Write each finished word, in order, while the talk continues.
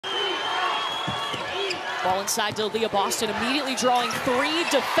Ball inside to Leah Boston, immediately drawing 3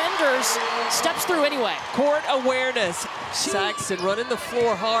 defenders, steps through anyway. Court awareness. Saxton running the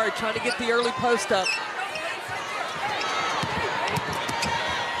floor hard, trying to get the early post up.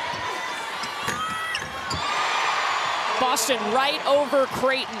 Boston right over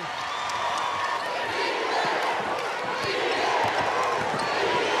Creighton.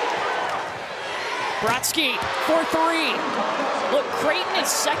 Brodsky for 3. Look, Creighton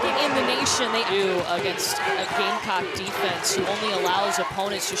is second in the nation. They do against a Gamecock defense who only allows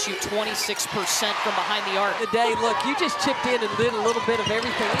opponents to shoot 26% from behind the arc. Today, look, you just chipped in and did a little bit of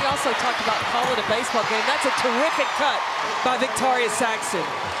everything. We also talked about calling a baseball game. That's a terrific cut by Victoria Saxton.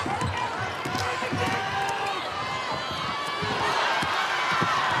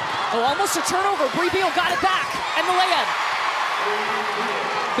 Oh, almost a turnover. Bree Beal got it back, and the lay-in.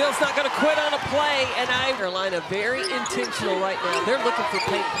 Bill's not going to quit on a play, and Carolina very intentional right now. They're looking for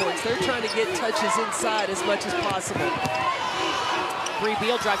paint points. They're trying to get touches inside as much as possible. Bree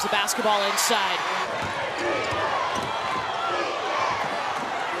Beal drives the basketball inside.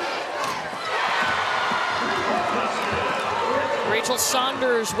 Rachel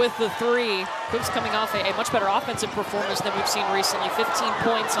Saunders with the 3. Cougs coming off a much better offensive performance than we've seen recently. 15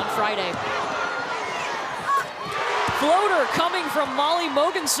 points on Friday. Floater coming from Molly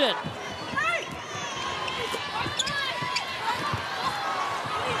Mogensen.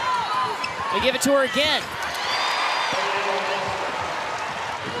 They give it to her again.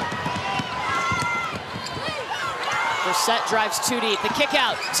 Brissett drives 2 deep. The kick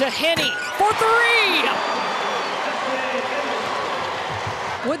out to Henny for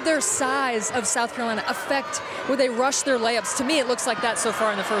 3. Would their size of South Carolina affect, would they rush their layups? To me, it looks like that so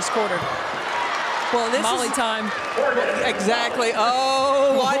far in the first quarter. Well, this Molly is time. Exactly.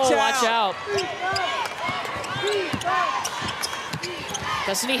 Oh, watch out. Watch out.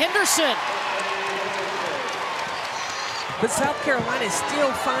 Destiny Henderson. But South Carolina is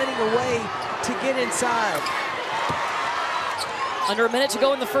still finding a way to get inside. Under a minute to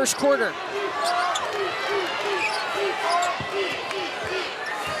go in the first quarter.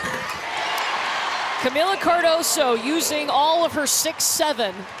 Camila Cardoso using all of her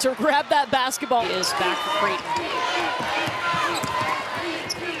 6'7" to grab that basketball. Is back for Creighton.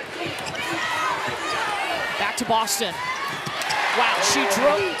 Back to Boston. Wow, she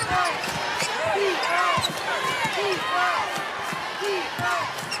drove.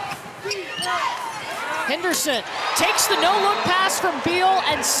 Henderson takes the no-look pass from Beal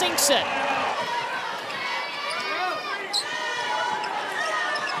and sinks it.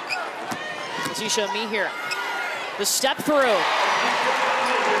 Zisha Me here. The step through.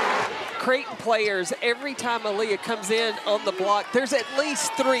 Creighton players, every time Aaliyah comes in on the block, there's at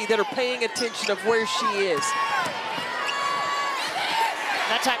least 3 that are paying attention of where she is.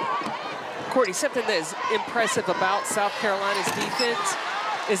 That time. Courtney, something that is impressive about South Carolina's defense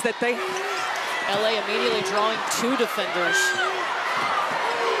is that they... LA immediately drawing 2 defenders.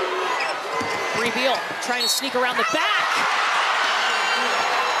 Bree Beal trying to sneak around the back.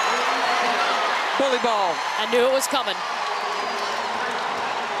 Bully ball. I knew it was coming.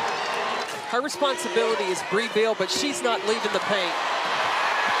 Her responsibility is Bree Beal, but she's not leaving the paint.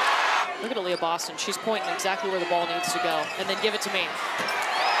 Look at Aaliyah Boston. She's pointing exactly where the ball needs to go. And then give it to me.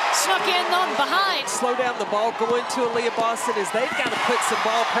 Snuck in on behind. Slow down the ball going to Aaliyah Boston as they've got to put some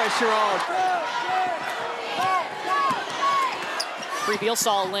ball pressure on. Bree Beal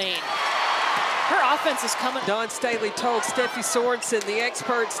saw a lane. Her offense is coming. Don Staley told Steffi Sorensen the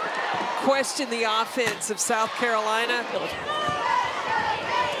experts question the offense of South Carolina.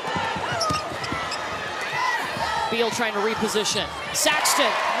 Beal trying to reposition.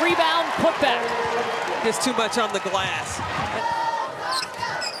 Saxton, rebound, putback. Just too much on the glass.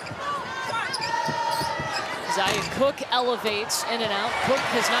 Zaya Cook elevates in and out. Cook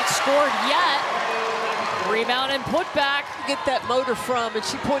has not scored yet. Rebound and putback. Get that motor from, and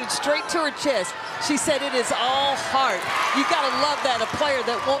she pointed straight to her chest. She said it is all heart. You gotta love that, a player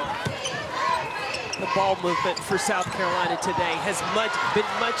that won't. The ball movement for South Carolina today has been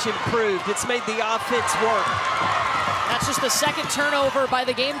much improved. It's made the offense work. That's just the second turnover by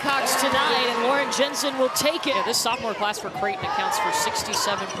the Gamecocks tonight, and Lauren Jensen will take it. This sophomore class for Creighton accounts for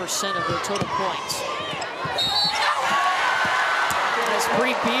 67% of their total points. As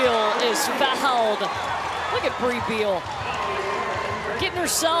Bree Beal is fouled. Look at Bree Beal. Getting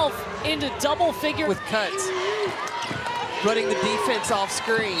herself into double figure. With cuts. Running the defense off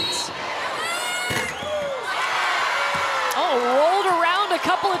screens. Oh, rolled around a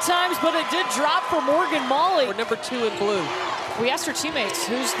couple of times, but it did drop for Morgan Molly. We're number 2 in blue. We asked her teammates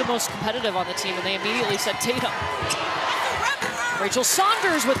who's the most competitive on the team, and they immediately said Tatum. Rachel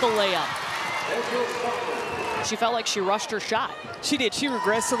Saunders with the layup. She felt like she rushed her shot. She did. She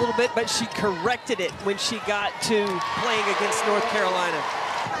regressed a little bit, but she corrected it when she got to playing against North Carolina.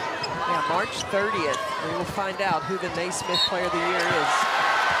 Yeah, March 30th, we will find out who the Naismith Player of the Year is.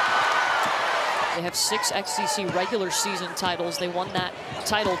 They have 6 XCC regular season titles. They won that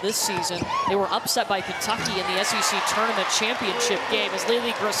title this season. They were upset by Kentucky in the SEC Tournament Championship game as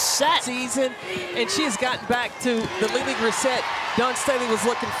Lily Grissett. Season, and she has gotten back to the Lily Grissett Dawn Staley was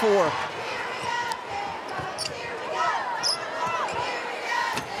looking for.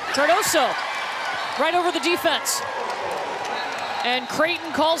 Cardoso, right over the defense. And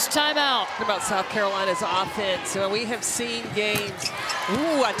Creighton calls timeout. What about South Carolina's offense? We have seen games.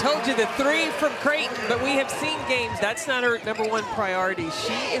 Ooh, I told you the 3 from Creighton, but we have seen games. That's not her #1 priority.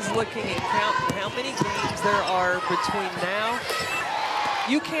 She is looking and counting how many games there are between now.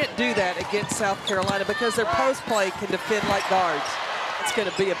 You can't do that against South Carolina because their post play can defend like guards. It's going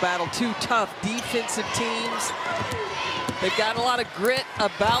to be a battle. 2 tough defensive teams. They've got a lot of grit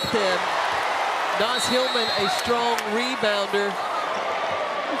about them. Nas Hillman, a strong rebounder.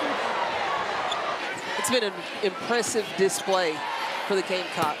 It's been an impressive display for the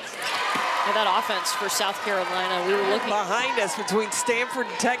Gamecocks. And that offense for South Carolina, we were looking behind us between Stanford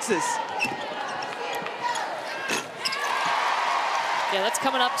and Texas. Yeah, that's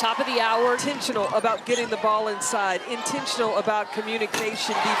coming up top of the hour. Intentional about getting the ball inside. Intentional about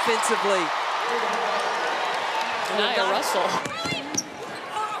communication defensively. Nia Russell.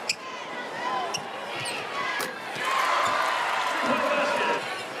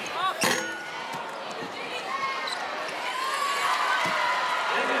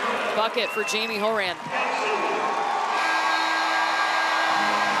 Bucket for Jamie Horan.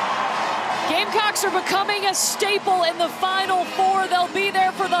 Gamecocks are becoming a staple in the Final Four. They'll be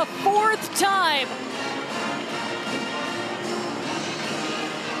there for the 4th time.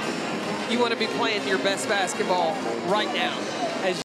 You want to be playing your best basketball right now.